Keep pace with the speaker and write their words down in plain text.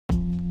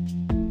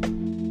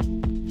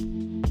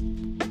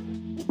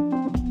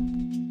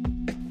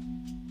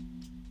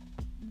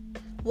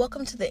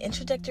Welcome to the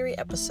introductory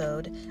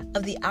episode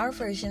of the Our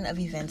Version of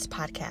Events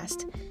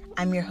podcast.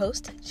 I'm your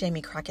host,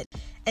 Jamie Crockett,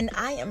 and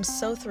I am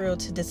so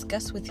thrilled to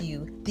discuss with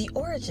you the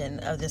origin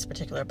of this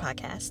particular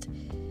podcast.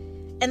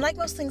 And like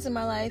most things in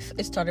my life,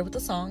 it started with a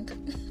song.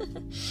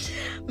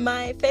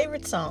 My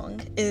favorite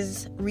song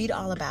is Read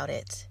All About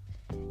It.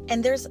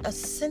 And there's a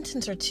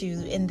sentence or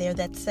two in there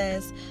that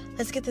says,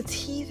 let's get the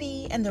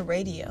TV and the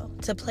radio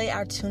to play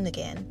our tune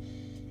again.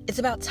 It's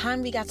about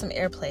time we got some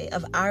airplay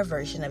of our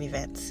version of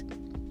events.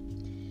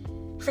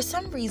 For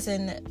some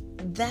reason,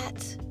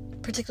 that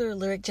particular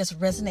lyric just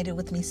resonated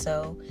with me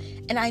so,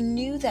 and I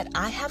knew that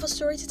I have a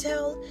story to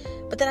tell,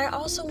 but that I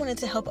also wanted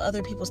to help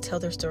other people tell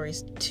their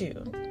stories too.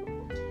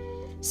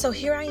 So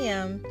here I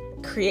am,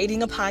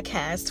 creating a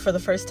podcast for the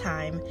first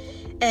time,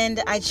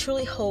 and I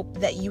truly hope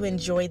that you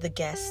enjoy the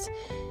guests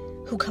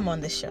who come on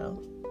this show.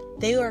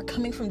 They are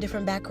coming from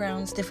different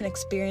backgrounds, different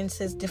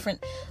experiences,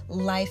 different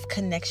life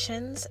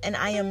connections, and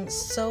I am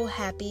so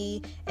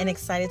happy and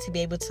excited to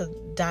be able to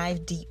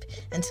dive deep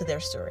into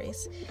their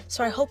stories.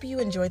 So I hope you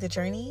enjoy the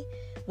journey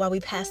while we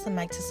pass the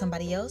mic to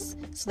somebody else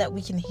so that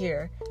we can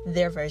hear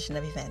their version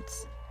of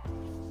events.